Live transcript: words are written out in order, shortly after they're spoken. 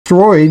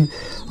destroyed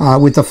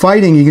with the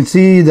fighting. You can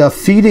see the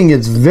feeding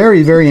is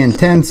very, very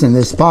intense in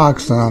this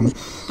box.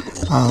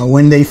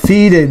 When they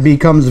feed, it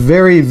becomes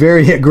very,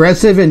 very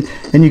aggressive,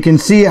 and you can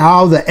see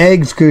how the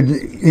eggs could,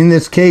 in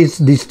this case,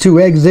 these 2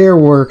 eggs there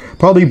were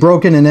probably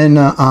broken and then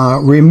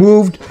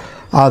removed.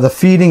 The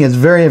feeding is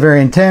very,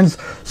 very intense.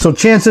 So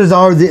chances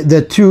are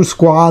the 2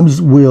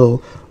 squabs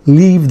will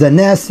leave the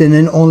nest, and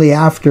then only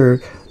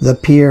after the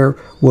pair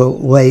will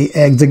lay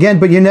eggs again.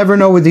 But you never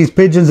know with these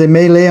pigeons. They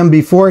may lay them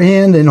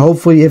beforehand, and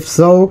hopefully, if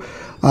so,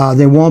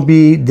 they won't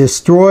be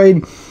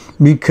destroyed,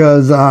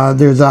 because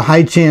there's a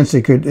high chance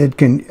it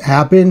can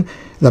happen.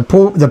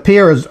 The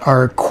pairs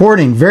are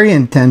courting very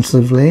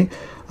intensively,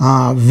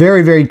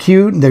 very, very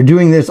cute. They're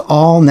doing this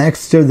all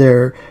next to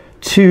their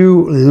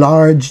 2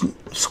 large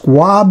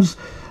squabs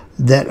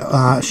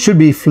that should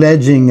be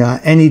fledging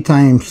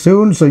anytime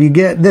soon. So you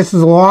get, this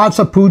is lots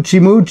of poochie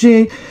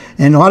moochie,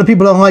 and a lot of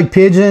people don't like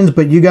pigeons,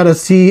 but you got to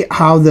see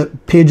how the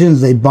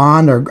pigeons, they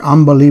bond, are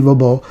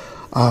unbelievable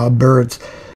birds.